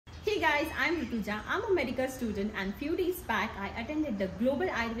guys, I'm Rituja. I'm a medical student and few days back I attended the Global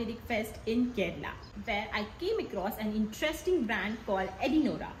Ayurvedic Fest in Kerala where I came across an interesting brand called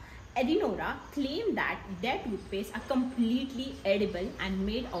Edinora. Edinora claimed that their toothpaste are completely edible and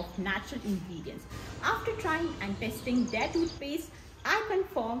made of natural ingredients. After trying and testing their toothpaste, I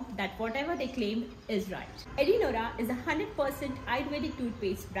confirm that whatever they claim is right. Edinora is a 100% Ayurvedic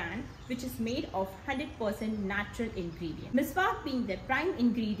toothpaste brand which is made of 100% natural ingredients. Miswak being their prime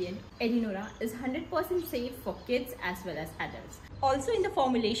ingredient, Edinora is 100% safe for kids as well as adults. Also in the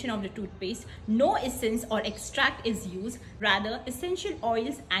formulation of the toothpaste, no essence or extract is used, rather essential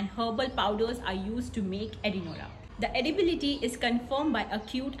oils and herbal powders are used to make Edinora. The edibility is confirmed by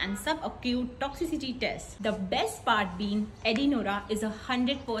acute and subacute toxicity tests. The best part being Edinora is a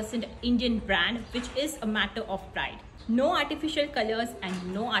 100% Indian brand, which is a matter of pride. No artificial colors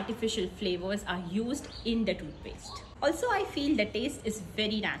and no artificial flavors are used in the toothpaste. Also, I feel the taste is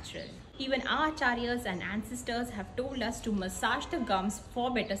very natural. Even our acharyas and ancestors have told us to massage the gums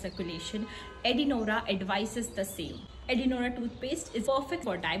for better circulation. Edinora advises the same. Edinora toothpaste is perfect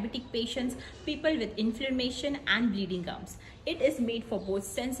for diabetic patients, people with inflammation and bleeding gums. It is made for both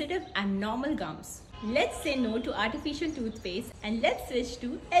sensitive and normal gums. Let's say no to artificial toothpaste and let's switch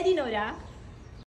to Edinora.